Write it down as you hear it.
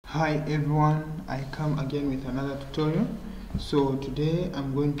Hi everyone, I come again with another tutorial. So today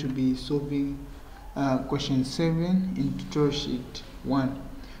I'm going to be solving question 7 in tutorial sheet 1.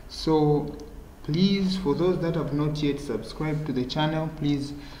 So please, for those that have not yet subscribed to the channel,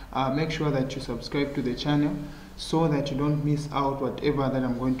 please make sure that you subscribe to the channel so that you don't miss out whatever that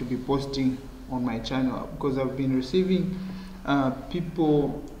I'm going to be posting on my channel, because I've been receiving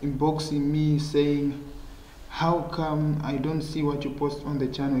people inboxing me saying, how come I don't see what you post on the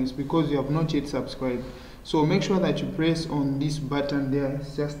channel? It's because you have not yet subscribed. So make sure that you press on this button there,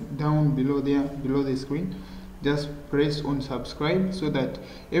 it's just down below there, below the screen. Just press on subscribe so that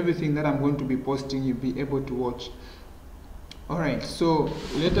everything that I'm going to be posting you'll be able to watch. Alright, so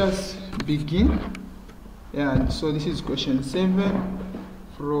let us begin. So this is question 7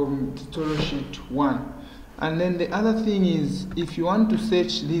 from tutorial sheet 1. And then the other thing is, if you want to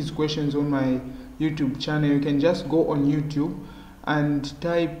search these questions on my YouTube channel, you can just go on YouTube and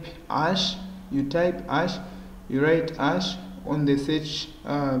type ash. You type ash, you write ash on the search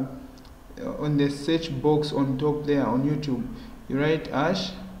box on top there on YouTube. You write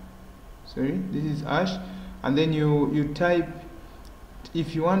ash. Sorry, this is ash, and then you type,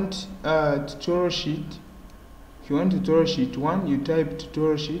 if you want tutorial sheet. If you want tutorial sheet 1, you type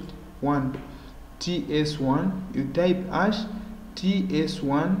tutorial sheet 1, TS1. You type ash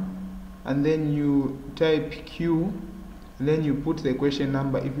TS1, and then you type Q, and then you put the question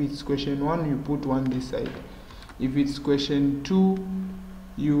number. If it's question 1, you put 1 this side. If it's question 2,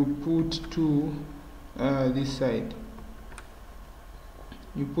 you put 2 this side.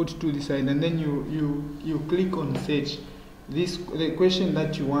 You put 2 this side, and then you click on search. The question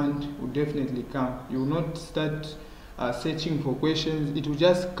that you want will definitely come. You will not start searching for questions, it will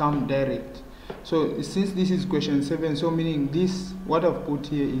just come direct. So since this is question 7, so meaning this, what I've put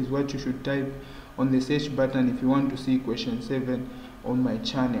here is what you should type on the search button if you want to see question 7 on my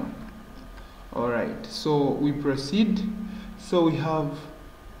channel. Alright, so we proceed. So we have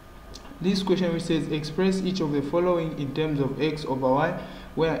this question which says, express each of the following in terms of x over y,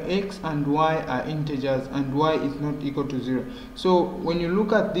 where x and y are integers and y is not equal to 0. So when you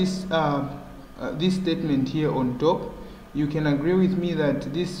look at this this statement here on top, you can agree with me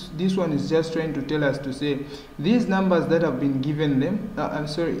that this one is just trying to tell us to say these numbers that have been given them,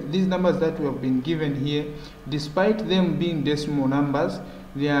 these numbers that we have been given here, despite them being decimal numbers,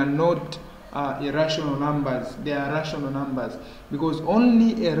 they are not irrational numbers. They are rational numbers, because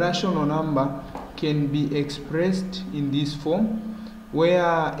only a rational number can be expressed in this form,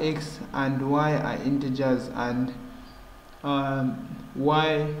 where x and y are integers and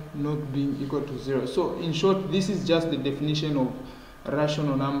y not being equal to 0. So in short, this is just the definition of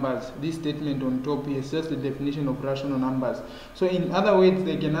rational numbers. This statement on top here is just the definition of rational numbers. So in other words,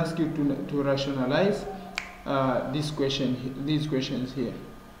 they can ask you to rationalize these questions here,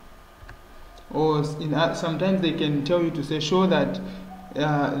 or sometimes they can tell you to say, show that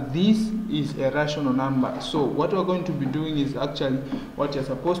this is a rational number. So what we're going to be doing is actually what you're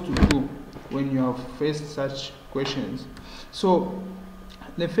supposed to do when you have faced such questions. So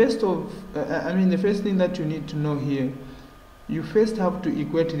the first thing that you need to know here, you first have to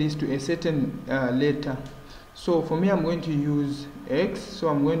equate this to a certain letter. So for me, I'm going to use x. So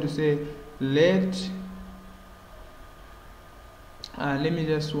I'm going to say let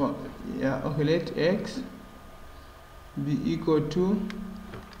let x be equal to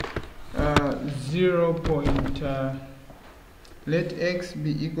 0. Let x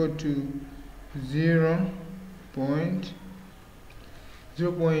be equal to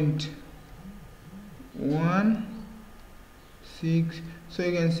 0.1 6. So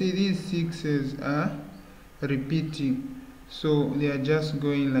you can see these 6's are repeating, so they are just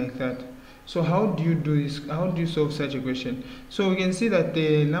going like that. So how do you do this? How do you solve such a question? So we can see that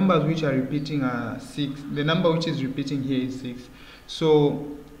the numbers which are repeating are 6. The number which is repeating here is 6. So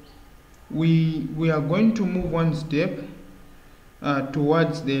we are going to move one step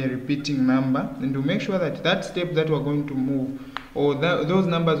towards the repeating number, and to make sure that that step that we're going to move, or those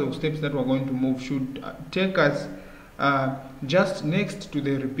numbers of steps that we're going to move, should take us just next to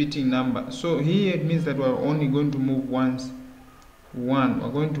the repeating number. So here it means that we're only going to move once. We're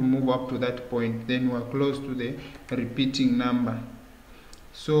going to move up to that point, then we're close to the repeating number.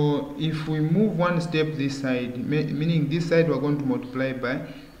 So if we move one step this side, meaning this side, we're going to multiply by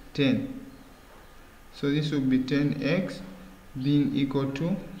 10. So this will be 10x being equal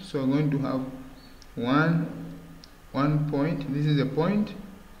to, so we're going to have 1 point. This is a point.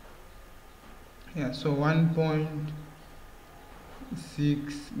 So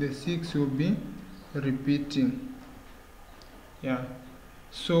 1.6, the 6 will be repeating.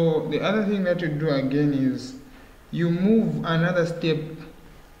 So the other thing that you do again is you move another step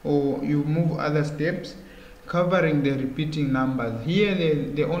or you move other steps covering the repeating numbers. Here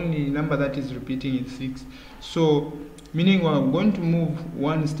the only number that is repeating is 6, so meaning we're going to move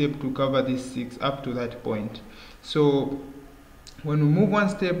one step to cover this 6 up to that point. So when we move one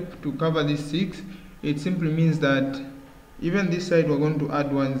step to cover this 6, it simply means that even this side we're going to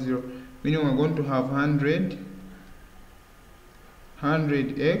add 1 0, meaning we're going to have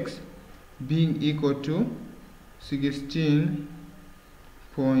 100x being equal to 16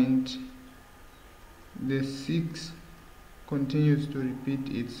 point, the 6 continues to repeat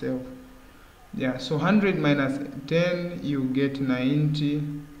itself. Yeah, so 100 minus 10 you get 90.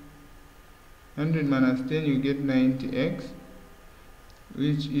 100 minus 10 you get 90x,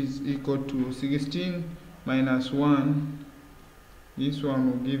 which is equal to 16 minus 1. This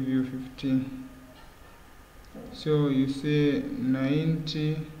one will give you 15. So you say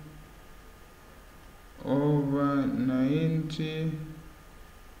 90 over 90.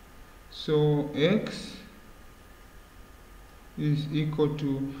 So x is equal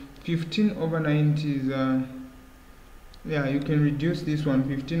to 15 over 90 is yeah, you can reduce this one.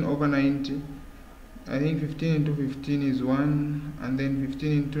 15 over 90, I think 15 into 15 is 1, and then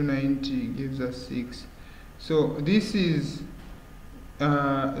 15 into 90 gives us 6. So this is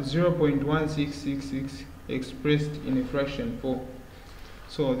 0.1666 expressed in a fraction 4.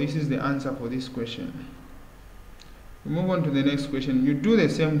 So this is the answer for this question. We move on to the next question. You do the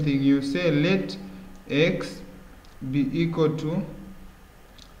same thing. You say let x be equal to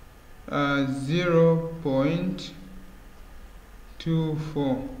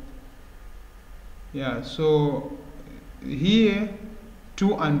 0.24. Yeah, so here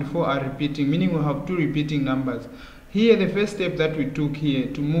 2 and 4 are repeating, meaning we have two repeating numbers. Here the first step that we took here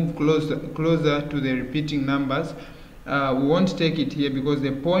to move closer to the repeating numbers, we won't take it here because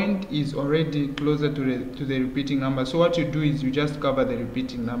the point is already closer to the repeating number. So what you do is you just cover the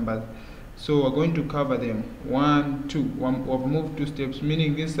repeating numbers. So we're going to cover them 1 2. We've moved 2 steps,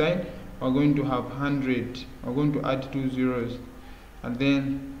 meaning this side we're going to have 100. We're going to add 2 zeros, and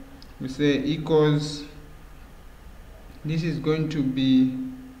then we say equals, this is going to be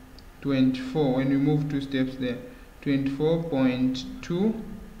 24 when we move 2 steps there, 24.24.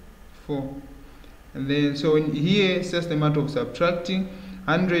 and then so in here it's just a matter of subtracting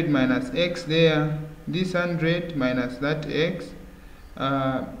 100 minus x there, this 100 minus that x,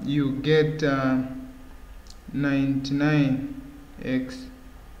 you get 99x,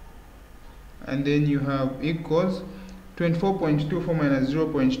 and then you have equals 24.24 minus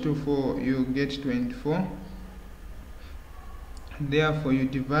 0.24, you get 24. Therefore you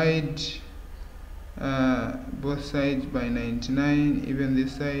divide both sides by 99, even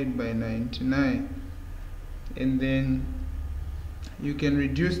this side by 99, and then you can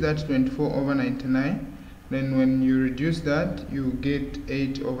reduce that 24 over 99. Then when you reduce that, you get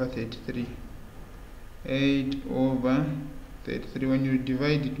 8 over 33. 8 over 33 when you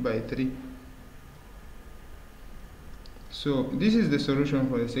divide it by 3. So this is the solution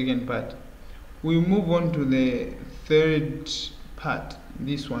for the second part. We move on to the third part,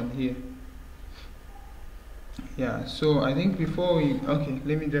 this one here. Yeah, so I think before we, okay,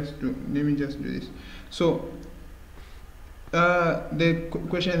 let me just do this. So the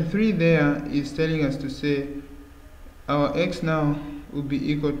question 3 there is telling us to say our x now will be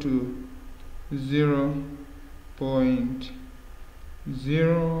equal to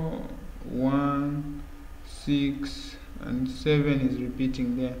 0.016, and 7 is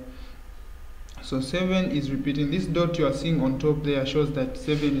repeating there. So 7 is repeating. This dot you are seeing on top there shows that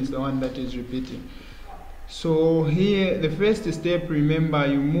 7 is the one that is repeating. So here the first step, remember,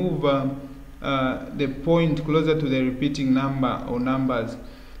 you move the point closer to the repeating number or numbers.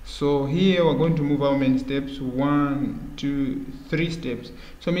 So here we're going to move how many steps? 1 2 3 steps.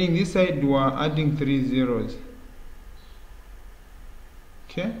 So meaning this side we are adding 3 zeros.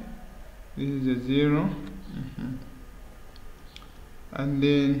 Okay, this is a 0, and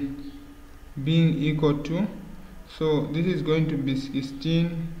then being equal to, so this is going to be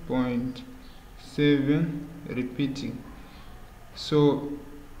 16.7 repeating. So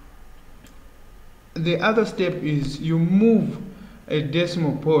the other step is you move a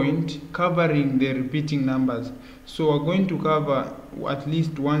decimal point covering the repeating numbers. So we're going to cover at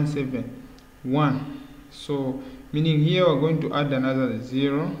least 171. So meaning here we're going to add another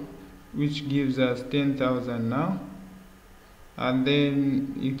 0, which gives us 10,000 now, and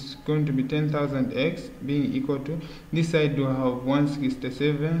then it's going to be 10,000x being equal to, this side will have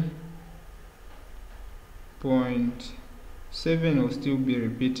 167.7 will still be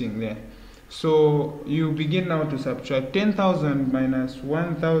repeating there. So you begin now to subtract 10,000 minus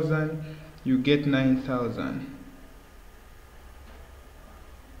 1,000, you get 9,000.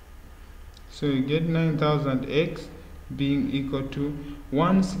 So you get 9000x being equal to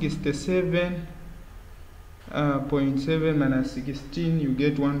 167.7 minus 16, you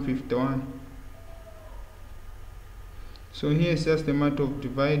get 151. So here is just a matter of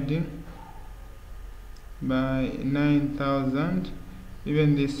dividing by 9000,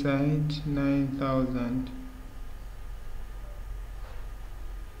 even this side 9000.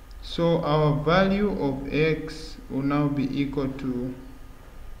 So our value of x will now be equal to,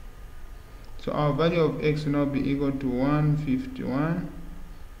 so our value of x will now be equal to 151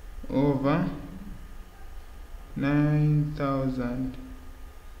 over 9000.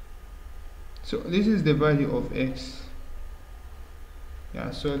 So this is the value of x. Yeah,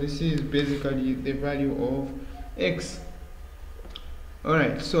 so this is basically the value of x.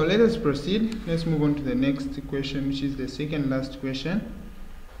 Alright, so let us proceed. Let's move on to the next question, which is the second last question.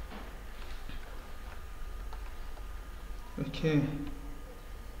 Okay.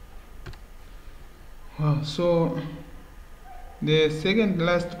 Wow, so the second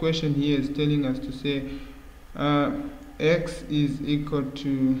last question here is telling us to say x is equal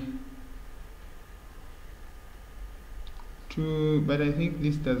to 2, but I think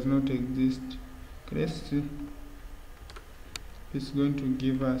this does not exist. Okay, let's see. It's going to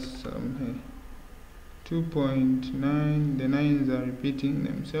give us 2.9. The 9s are repeating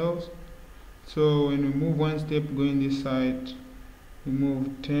themselves. So when we move one step going this side, we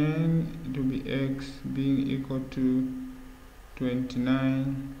move 10, it will be x being equal to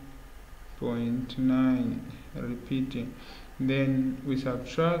 29.9, repeating. Then we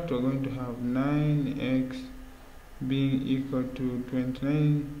subtract, we're going to have 9x being equal to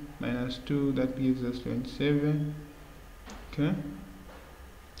 29 minus 2, that gives us 27. Okay,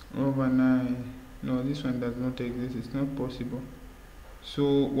 over 9. No, this one does not exist, it's not possible.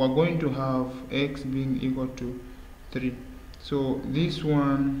 So we're going to have x being equal to 3. So this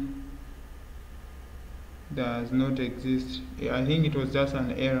one does not exist. I think it was just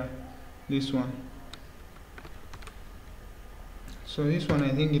an error, this one. So this one, I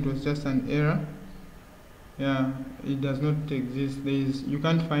think it was just an error. Yeah, it does not exist. You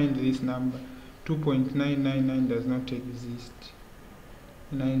can't find this number. 2.999 does not exist.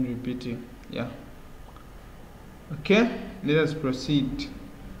 9 repeating. Yeah. Okay, let us proceed.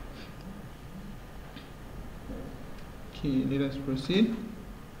 Okay, let us proceed.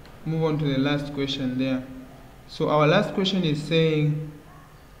 Move on to the last question there. So our last question is saying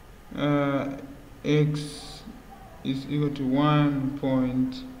x is equal to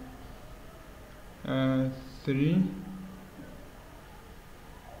 1.3,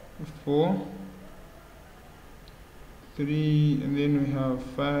 and then we have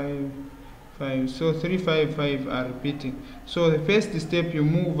 5, 5. So 3, 5, 5 are repeating. So the first step, you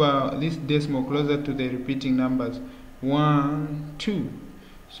move this decimal closer to the repeating numbers. 1, 2.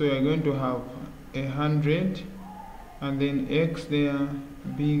 So you're going to have 100, and then x there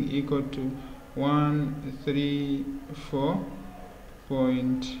being equal to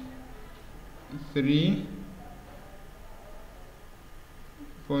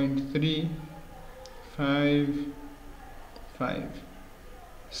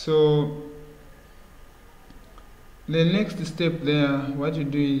So the next step there, what you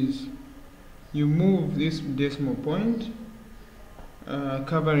do is you move this decimal point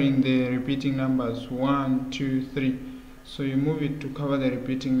covering the repeating numbers 1, 2, 3. So you move it to cover the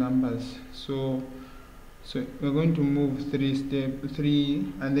repeating numbers. So we're going to move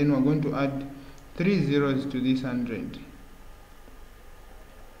 3, and then we're going to add 3 zeros to this 100,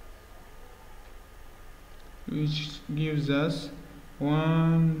 which gives us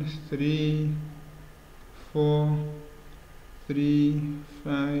 1, 3, 4, 3,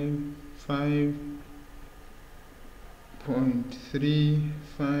 5,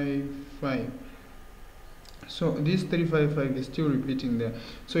 5.355. So this 355 is still repeating there.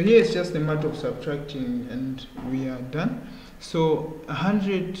 So here it's just a matter of subtracting, and we are done. So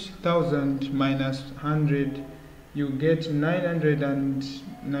 100,000 minus 100, you get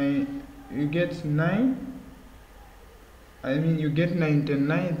 909. You get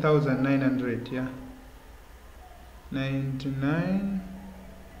 99,900. Yeah,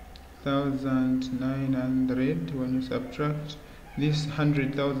 99,900 when you subtract this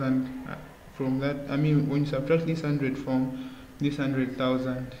 100,000 from that. When you subtract this 100 from this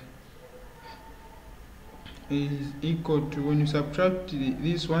 100,000 is equal to, when you subtract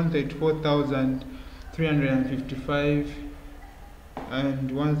this 134,355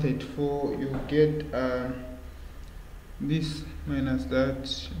 and 134, you get this minus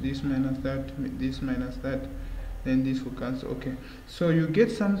that, this minus that, this minus that, then this will cancel. Okay, so you get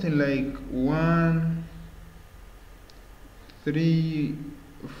something like 1, 3,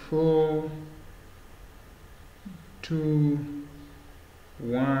 4, 2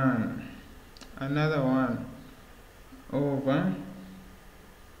 1 another 1 over,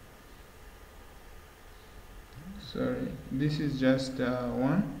 sorry, this is just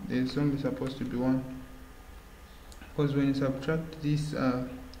 1, there's only supposed to be 1, because when you subtract this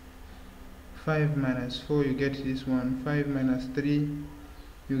 5 minus 4 you get this 1, 5 minus 3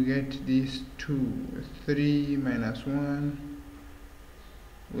 you get this 2, 3 minus 1,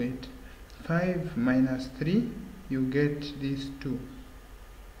 wait, 5 minus 3 you get this 2,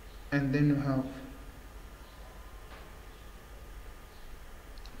 and then you have,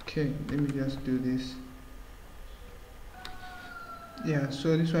 okay, let me just do this. Yeah,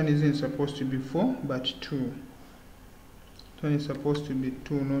 so this one isn't supposed to be 4 but 2. This one is supposed to be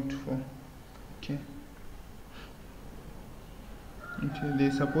 2, not 4. Okay,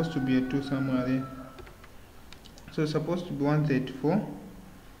 there's supposed to be a 2 somewhere there, so it's supposed to be 134,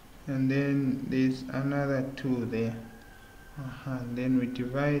 and then there's another 2 there. And then we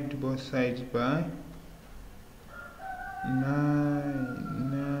divide both sides by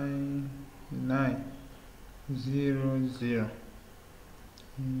 9, 9, 0, 0,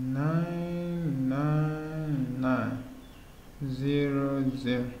 9, 9, 9, 0,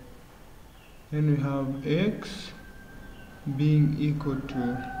 0. Then we have x being equal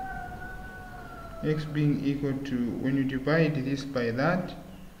to, when you divide this by that,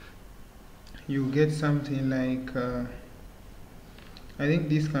 you get something like, I think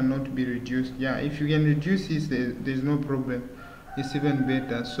this cannot be reduced. Yeah, if you can reduce this, there's no problem, it's even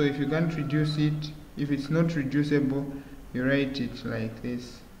better. So if you can't reduce it, if it's not reducible, you write it like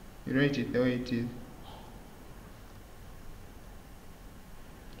this, you write it the way it is.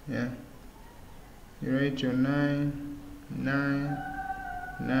 Yeah, you write your 9, 9,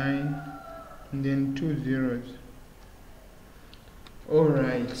 9, and then 2 zeros.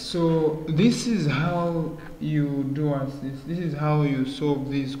 Alright, so this is how you do this is how you solve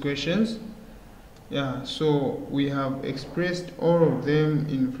these questions. Yeah, so we have expressed all of them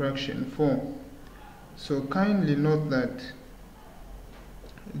in fraction form. So kindly note that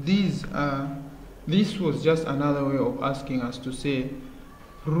this was just another way of asking us to say,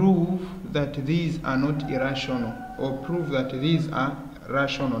 prove that these are not irrational, or prove that these are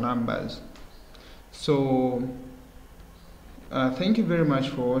rational numbers. So thank you very much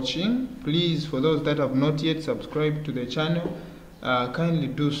for watching. Please, for those that have not yet subscribed to the channel, kindly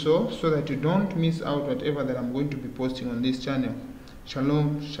do so that you don't miss out whatever that I'm going to be posting on this channel.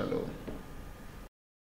 Shalom, shalom.